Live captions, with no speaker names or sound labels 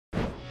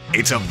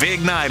It's a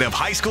big night of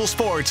high school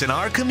sports in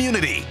our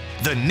community.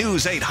 The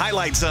News 8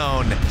 Highlight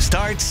Zone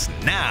starts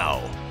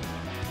now.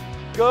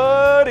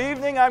 Good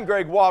evening, I'm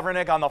Greg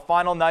Wawrinick. On the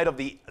final night of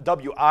the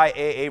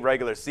WIAA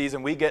regular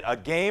season, we get a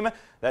game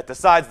that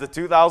decides the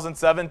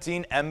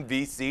 2017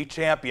 MVC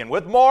champion.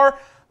 With more,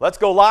 let's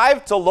go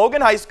live to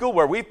Logan High School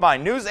where we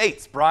find News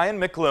 8's Brian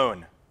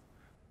McClune.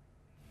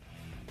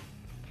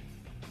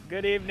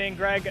 Good evening,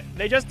 Greg.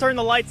 They just turned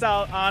the lights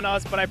out on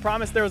us, but I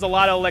promised there was a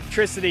lot of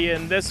electricity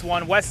in this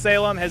one. West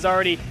Salem has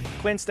already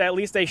clinched at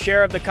least a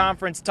share of the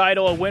conference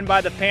title. A win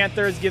by the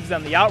Panthers gives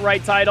them the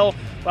outright title,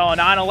 while an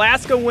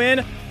Onalaska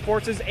win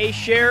forces a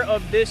share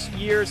of this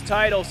year's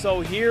title.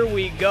 So here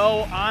we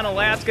go.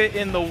 Onalaska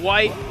in the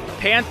white,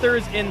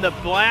 Panthers in the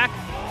black.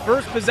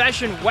 First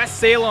possession, West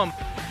Salem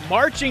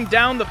marching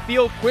down the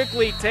field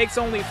quickly. Takes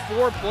only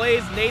 4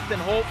 plays. Nathan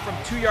Holt from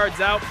 2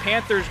 yards out.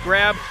 Panthers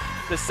grab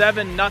the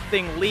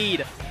 7-0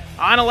 lead.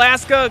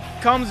 Onalaska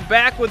comes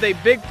back with a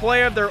big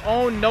play of their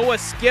own. Noah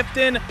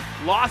Skipton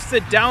lofts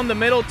it down the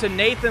middle to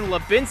Nathan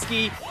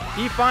Labinski.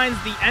 He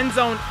finds the end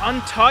zone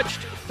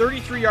untouched.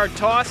 33-yard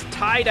toss,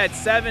 tied at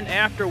 7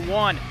 after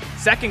 1.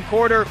 Second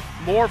quarter,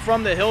 more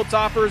from the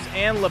Hilltoppers,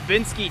 and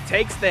Labinski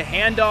takes the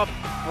handoff,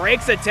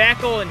 breaks a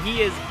tackle, and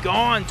he is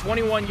gone.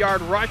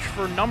 21-yard rush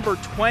for number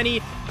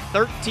 20.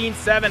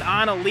 13-7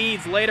 Anna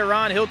leads. Later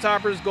on,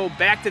 Hilltoppers go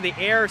back to the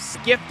air.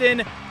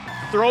 Skipton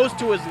throws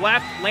to his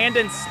left.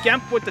 Landon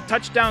Skemp with the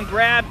touchdown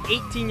grab.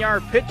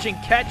 18-yard pitch and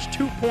catch.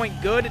 2-point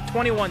good.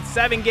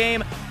 21-7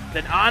 game.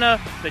 Then Anna,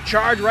 the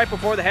charge right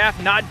before the half,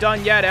 not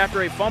done yet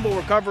after a fumble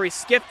recovery.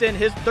 Skipton,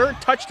 his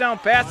 3rd touchdown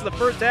pass of the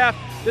first half.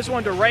 This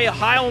one to Ray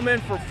Heilman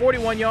for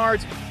 41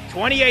 yards.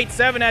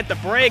 28-7 at the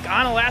break.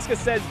 Onalaska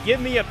says, give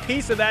me a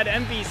piece of that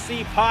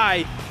MVC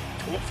pie.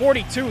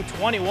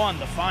 42-21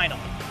 the final.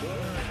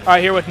 All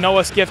right, here with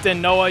Noah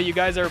Skipton. Noah, you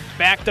guys are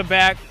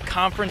back-to-back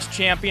conference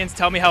champions.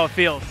 Tell me how it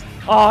feels.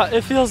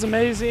 It feels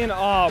amazing.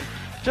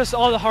 Just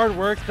all the hard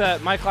work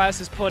that my class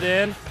has put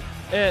in.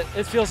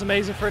 It feels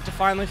amazing for it to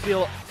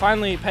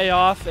finally pay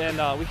off,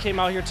 and we came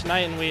out here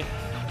tonight and we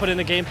put in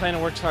the game plan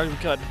and worked as hard as we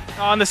could.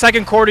 In the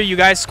second quarter, you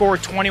guys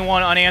scored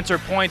 21 unanswered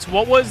points.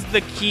 What was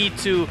the key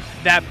to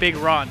that big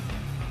run?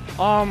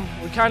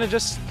 We kind of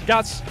just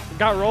got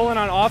rolling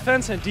on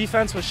offense, and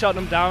defense was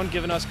shutting them down,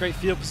 giving us great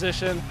field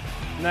position.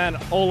 And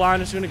then O-line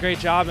was doing a great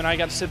job, and I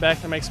got to sit back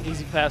there and make some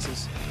easy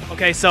passes.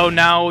 Okay, so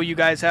now you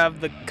guys have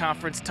the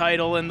conference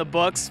title in the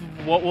books.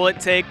 What will it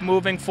take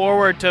moving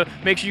forward to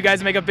make sure you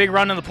guys make a big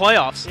run in the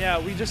playoffs? Yeah,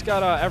 we just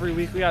got every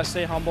week we got to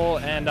stay humble,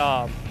 and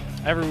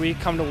every week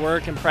come to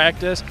work and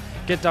practice,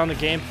 get down the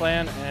game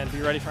plan, and be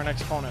ready for our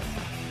next opponent.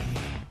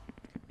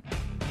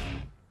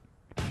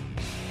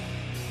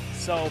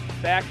 So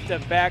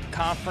back-to-back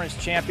conference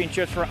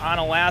championships for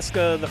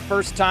Onalaska. The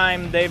first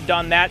time they've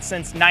done that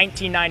since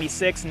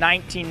 1996,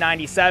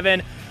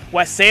 1997.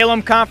 West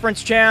Salem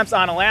conference champs,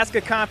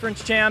 Onalaska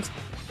conference champs.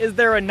 Is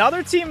there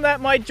another team that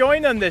might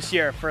join them this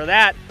year? For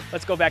that,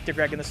 let's go back to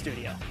Greg in the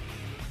studio.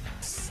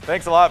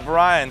 Thanks a lot,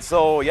 Brian.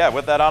 So yeah,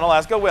 with that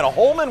Onalaska win, a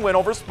Holman win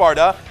over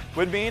Sparta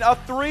would mean a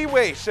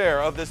 3-way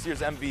share of this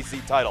year's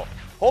MVC title.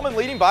 Holman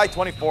leading by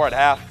 24 at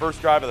half. First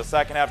drive of the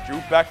second half,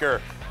 Drew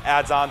Becker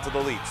adds on to the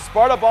lead.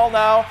 Sparta ball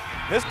now.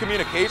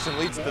 Miscommunication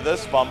leads to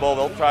this fumble.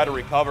 They'll try to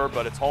recover,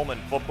 but it's Holman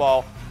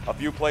football. A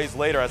few plays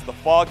later, as the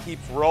fog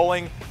keeps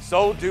rolling,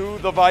 so do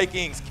the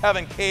Vikings.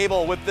 Kevin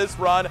Cable with this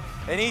run,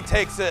 and he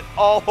takes it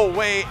all the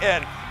way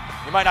in.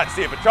 You might not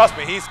see it, but trust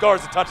me, he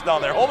scores a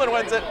touchdown there. Holman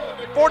wins it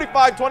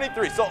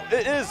 45-23. So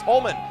it is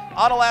Holman,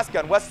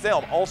 Onalaska, and West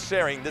Salem all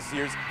sharing this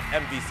year's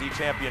MVC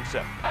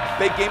championship.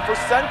 Big game for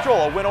Central.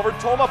 A win over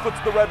Toma puts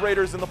the Red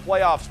Raiders in the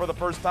playoffs for the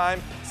first time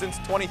since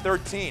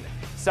 2013.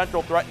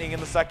 Central threatening in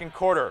the second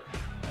quarter.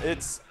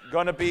 It's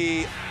going to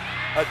be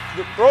a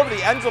throw to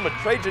the end zone, but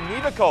Trey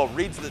Janivico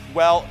reads it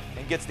well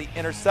and gets the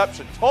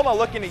interception. Toma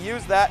looking to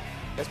use that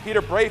as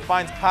Peter Bray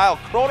finds Kyle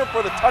Kroner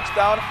for the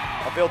touchdown.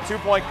 A failed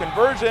 2-point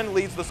conversion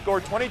leads the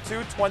score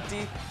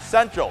 22-20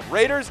 Central.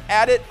 Raiders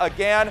at it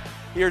again.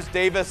 Here's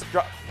Davis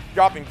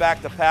dropping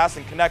back to pass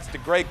and connects to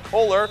Greg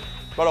Kohler,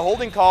 but a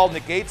holding call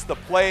negates the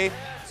play.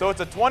 So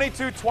it's a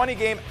 22-20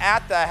 game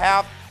at the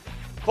half.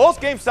 Close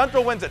game,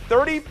 Central wins it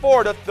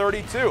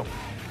 34-32.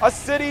 A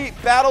city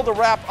battle to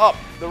wrap up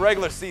the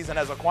regular season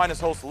as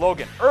Aquinas hosts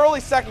Logan. Early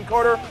second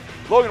quarter,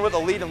 Logan with a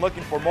lead and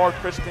looking for more.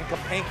 Christian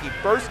Kapanke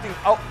bursting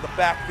out the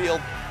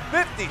backfield.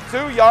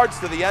 52 yards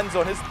to the end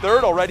zone, his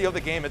 3rd already of the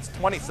game. It's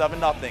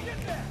 27-0.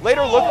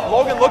 Later,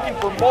 Logan looking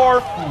for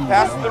more.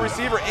 Pass to the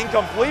receiver,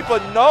 incomplete,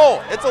 but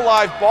no, it's a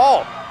live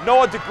ball.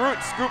 Noah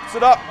DeGroot scoops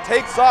it up,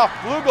 takes off.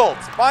 Blue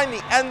Golds find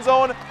the end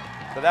zone.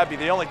 So that'd be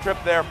the only trip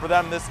there for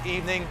them this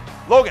evening.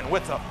 Logan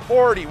wins a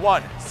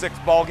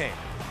 41-6 ball game.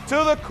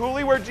 To the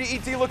Cooley, where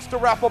GET looks to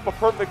wrap up a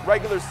perfect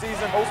regular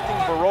season hosting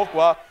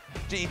Viroqua.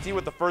 GET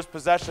with the first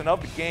possession of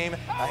the game,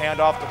 a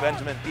handoff to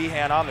Benjamin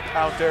Behan on the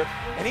counter,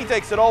 and he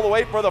takes it all the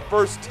way for the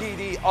first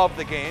TD of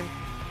the game.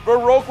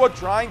 Viroqua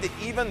trying to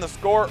even the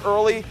score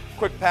early.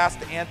 Quick pass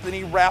to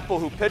Anthony Rappel,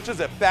 who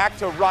pitches it back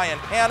to Ryan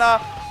Hanna.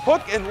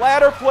 Hook and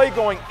ladder play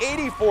going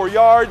 84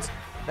 yards.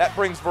 That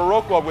brings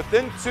Viroqua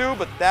within 2,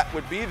 but that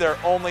would be their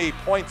only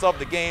points of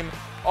the game.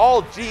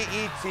 All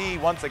GET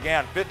once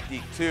again,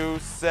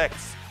 52-6.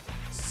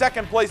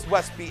 Second place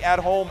Westby at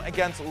home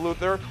against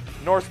Luther.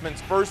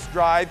 Norseman's first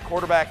drive,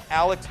 quarterback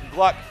Alex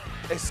Gluck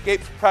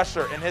escapes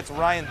pressure and hits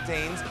Ryan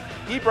Daines.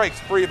 He breaks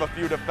free of a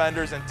few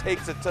defenders and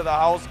takes it to the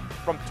house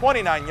from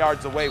 29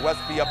 yards away.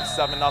 Westby up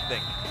 7-0.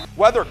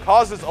 Weather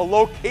causes a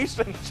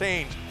location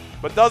change,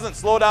 but doesn't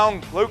slow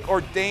down Luke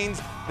or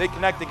Daines. They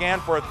connect again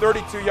for a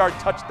 32-yard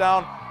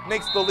touchdown,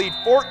 makes the lead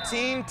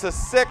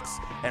 14-6,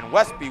 and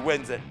Westby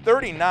wins it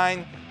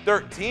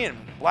 39-13.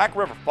 Black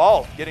River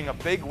Falls getting a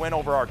big win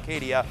over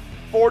Arcadia,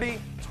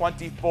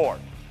 40-24.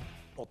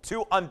 Well,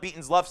 2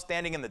 unbeatens left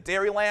standing in the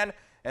Dairyland,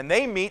 and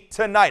they meet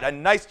tonight. A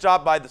nice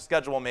job by the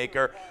schedule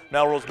maker,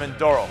 Melrose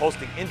Mindoro,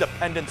 hosting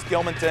Independence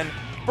Gilmanton.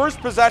 First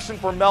possession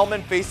for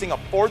Melman, facing a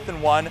 4th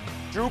and 1.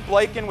 Drew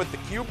Blaken with the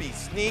QB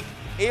sneak,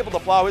 able to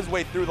plow his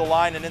way through the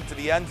line and into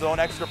the end zone.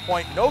 Extra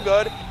point, no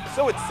good,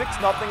 so it's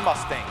 6-0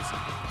 Mustangs.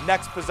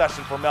 Next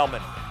possession for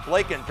Melman.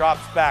 Blaken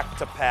drops back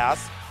to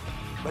pass,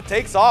 but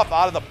takes off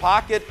out of the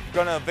pocket,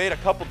 going to evade a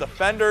couple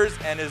defenders,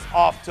 and is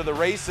off to the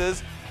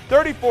races.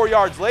 34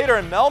 yards later,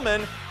 and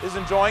Melman is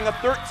enjoying a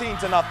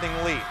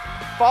 13-0 lead.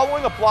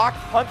 Following a blocked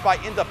punt by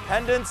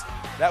Independence,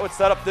 that would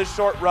set up this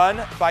short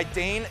run by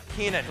Dane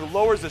Keenan, who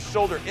lowers his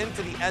shoulder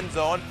into the end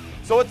zone.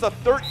 So it's a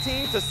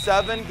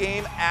 13-7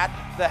 game at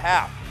the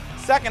half.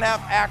 Second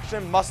half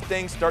action,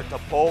 Mustangs start to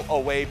pull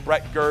away.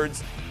 Brett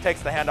Gerds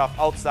takes the handoff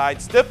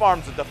outside, stiff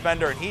arms the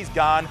defender, and he's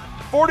gone.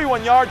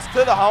 41 yards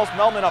to the house,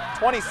 Melman up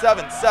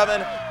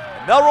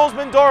 27-7. Melrose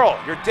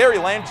Mindoro, your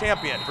Dairyland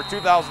champion for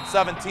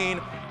 2017,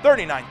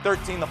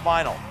 39-13 the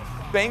final.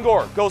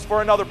 Bangor goes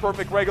for another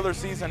perfect regular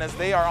season as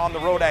they are on the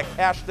road at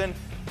Cashton.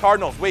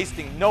 Cardinals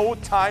wasting no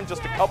time,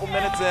 just a couple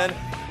minutes in.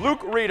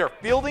 Luke Reeder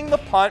fielding the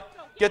punt,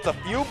 gets a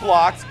few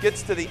blocks,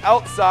 gets to the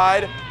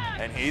outside,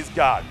 and he's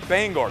got.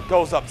 Bangor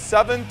goes up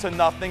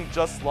 7-0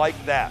 just like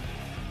that.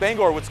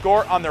 Bangor would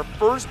score on their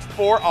first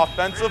 4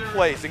 offensive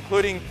plays,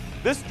 including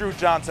this Drew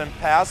Johnson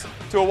pass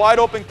to a wide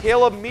open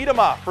Caleb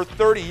Miedema for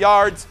 30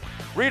 yards.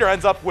 Reeder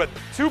ends up with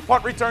 2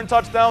 punt return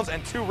touchdowns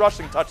and 2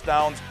 rushing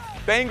touchdowns.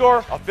 Bangor,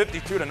 a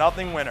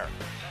 52-0 winner.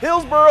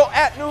 Hillsboro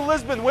at New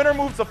Lisbon. Winner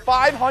moves to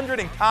 500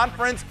 in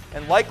conference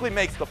and likely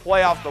makes the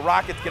playoffs. The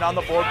Rockets get on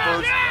the board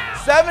first.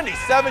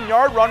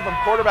 77-yard run from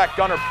quarterback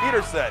Gunnar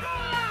Peterson.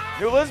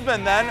 New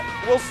Lisbon then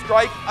will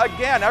strike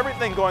again.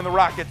 Everything going the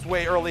Rockets'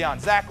 way early on.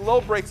 Zach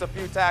Lowe breaks a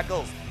few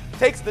tackles,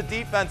 takes the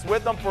defense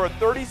with them for a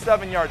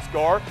 37-yard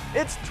score.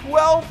 It's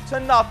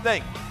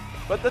 12-0.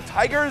 But the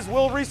Tigers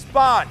will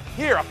respond.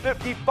 Here, a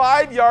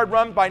 55-yard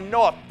run by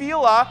Noah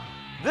Fila.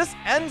 This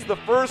ends the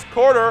first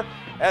quarter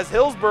as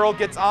Hillsboro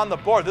gets on the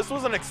board. This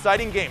was an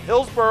exciting game.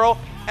 Hillsboro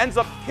ends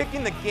up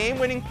kicking the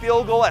game-winning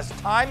field goal as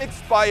time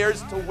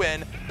expires to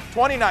win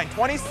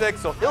 29-26,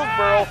 so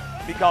Hillsboro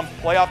becomes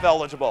playoff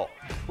eligible.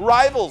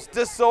 Rivals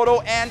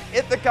DeSoto and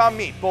Ithaca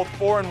meet, both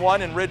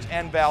 4-1 in Ridge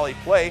and Valley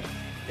play.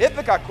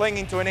 Ithaca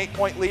clinging to an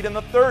 8-point lead in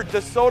the third.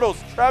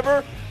 DeSoto's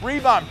Trevor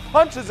Rebound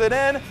punches it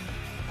in.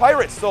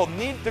 Pirates still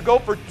need to go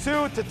for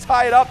 2 to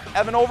tie it up.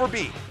 Evan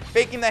Overby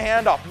faking the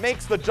handoff,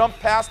 makes the jump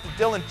pass to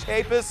Dylan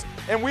Chapis,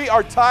 and we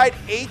are tied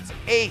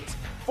 8-8.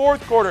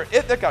 Fourth quarter,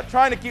 Ithaca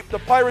trying to keep the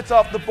Pirates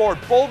off the board.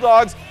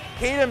 Bulldogs,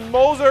 Caden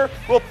Moser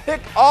will pick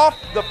off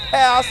the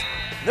pass.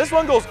 This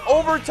one goes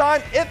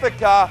overtime.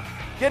 Ithaca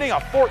getting a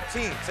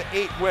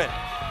 14-8 win.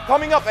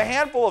 Coming up, a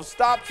handful of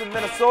stops in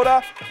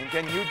Minnesota, and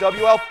can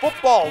UWL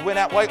football win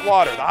at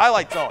Whitewater? The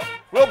Highlight Zone.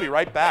 We'll be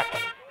right back.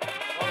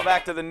 Welcome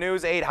back to the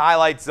News 8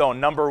 Highlight Zone.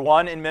 Number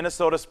 1 in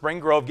Minnesota, Spring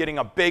Grove getting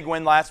a big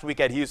win last week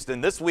at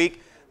Houston. This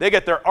week, they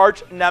get their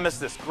arch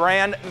nemesis,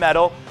 Grand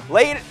Medal.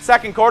 Late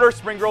second quarter,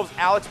 Spring Grove's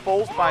Alex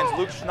Foles finds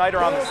Luke Schneider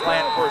on the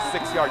slant for a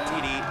 6-yard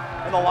TD,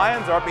 and the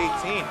Lions are up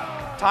 18.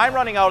 Time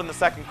running out in the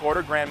second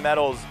quarter, Grand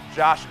Meadow's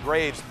Josh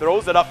Graves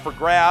throws it up for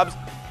grabs,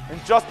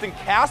 and Justin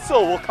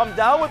Castle will come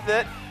down with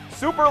it.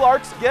 Super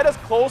Larks get as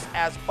close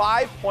as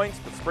 5 points,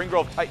 but Spring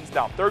Grove tightens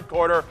down. Third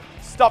quarter,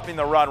 stuffing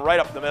the run right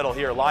up the middle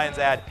here. Lions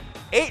add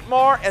 8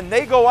 more, and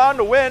they go on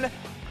to win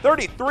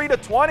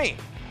 33-20.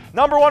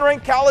 Number 1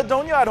 ranked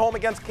Caledonia at home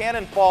against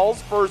Cannon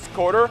Falls. First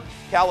quarter,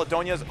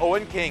 Caledonia's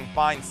Owen King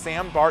finds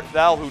Sam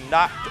Barthel,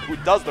 who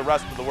does the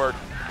rest of the work.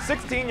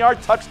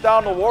 16-yard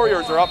touchdown. The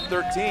Warriors are up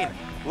 13.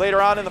 Later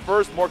on in the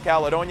first, more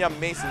Caledonia.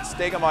 Mason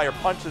Stegemeyer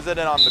punches it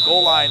in on the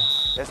goal line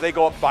as they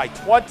go up by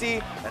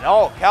 20. And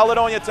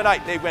Caledonia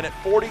tonight, they win it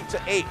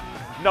 40-8.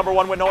 Number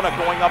 1 Winona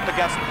going up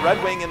against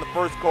Red Wing in the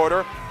first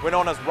quarter.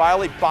 Winona's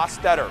Riley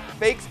Bostetter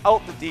fakes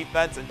out the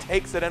defense and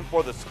takes it in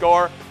for the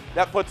score.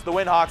 That puts the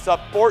Windhawks up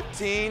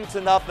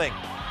 14-0.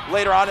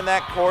 Later on in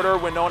that quarter,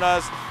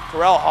 Winona's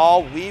Terrell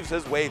Hall weaves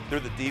his way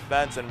through the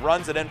defense and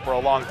runs it in for a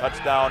long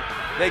touchdown.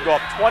 They go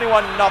up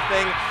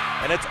 21-0,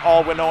 and it's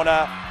all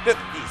Winona,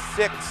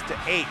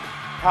 56-8.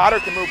 Cotter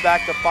can move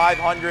back to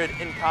 500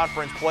 in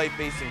conference play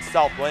facing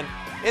Southland.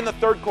 In the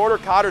third quarter,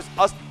 Cotter's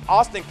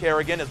Austin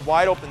Kerrigan is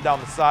wide open down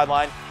the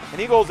sideline,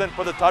 and he goes in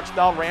for the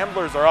touchdown.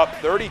 Ramblers are up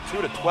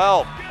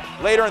 32-12.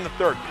 Later in the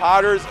third,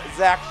 Cotter's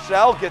Zach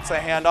Shell gets a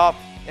handoff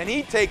and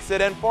he takes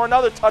it in for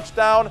another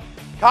touchdown.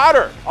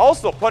 Cotter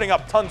also putting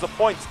up tons of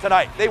points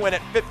tonight. They win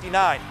at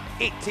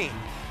 59-18.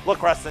 La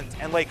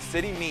Crescent and Lake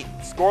City meet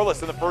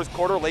scoreless in the first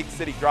quarter. Lake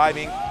City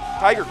driving.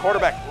 Tiger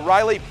quarterback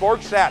Riley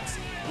Borgschatz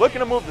looking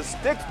to move the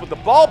sticks, but the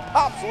ball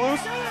pops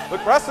loose. La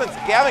Crescent's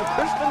Gavin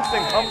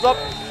Christensen comes up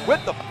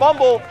with the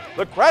fumble.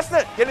 La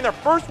Crescent getting their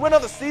first win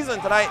of the season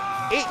tonight,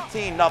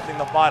 18-0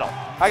 the final.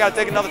 I got to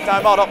take another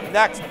timeout. Up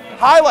next,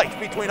 highlights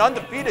between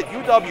undefeated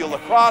UW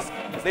Lacrosse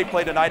as they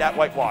play tonight at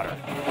Whitewater.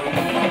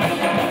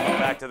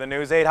 Back to the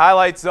News 8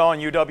 Highlight Zone.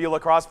 UW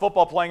Lacrosse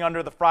football playing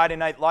under the Friday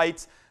night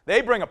lights.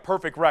 They bring a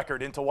perfect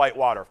record into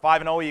Whitewater.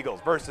 5-0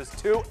 Eagles versus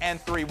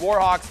 2-3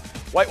 Warhawks.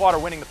 Whitewater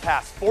winning the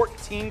past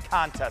 14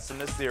 contests in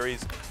this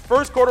series.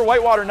 First quarter,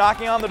 Whitewater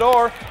knocking on the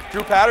door.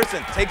 Drew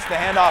Patterson takes the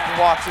handoff and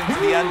walks into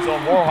the end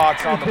zone.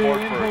 Warhawks on the board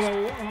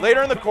first.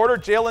 Later in the quarter,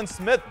 Jalen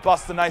Smith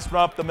busts a nice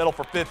run up the middle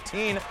for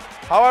 15.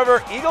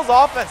 However, Eagles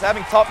offense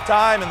having tough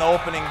time in the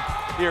opening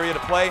period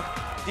of play.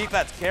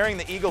 Defense carrying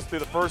the Eagles through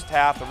the first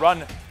half. The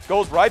run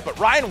goes right, but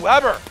Ryan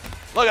Weber,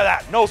 look at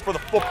that, nose for the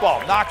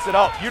football, knocks it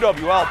out,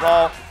 UWL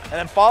ball. And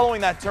then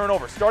following that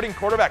turnover, starting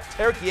quarterback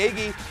Tarek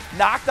Yagi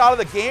knocked out of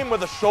the game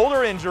with a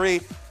shoulder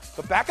injury.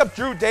 The backup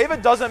Drew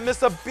David doesn't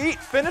miss a beat,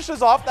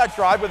 finishes off that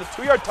drive with a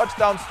 2-yard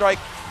touchdown strike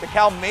to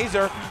Cal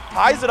Mazer,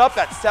 ties it up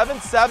at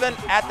 7-7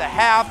 at the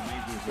half.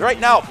 Right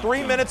now,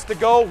 3 minutes to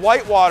go.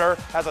 Whitewater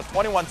has a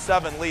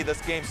 21-7 lead.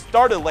 This game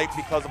started late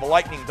because of a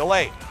lightning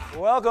delay.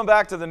 Welcome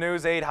back to the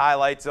News 8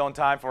 Highlight Zone.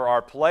 Time for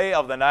our play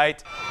of the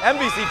night.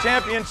 MVC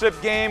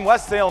Championship game,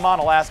 West Salem on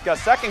Alaska.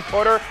 Second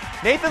quarter,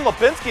 Nathan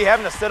Lipinski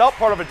having to sit out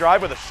part of a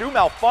drive with a shoe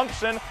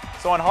malfunction.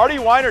 So on Hardy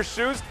Weiner's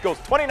shoes, goes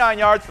 29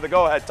 yards for the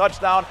go-ahead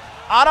touchdown.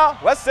 Anna,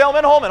 West Salem,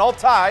 and Holman all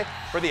tie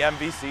for the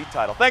MVC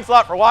title. Thanks a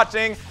lot for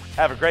watching.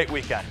 Have a great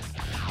weekend.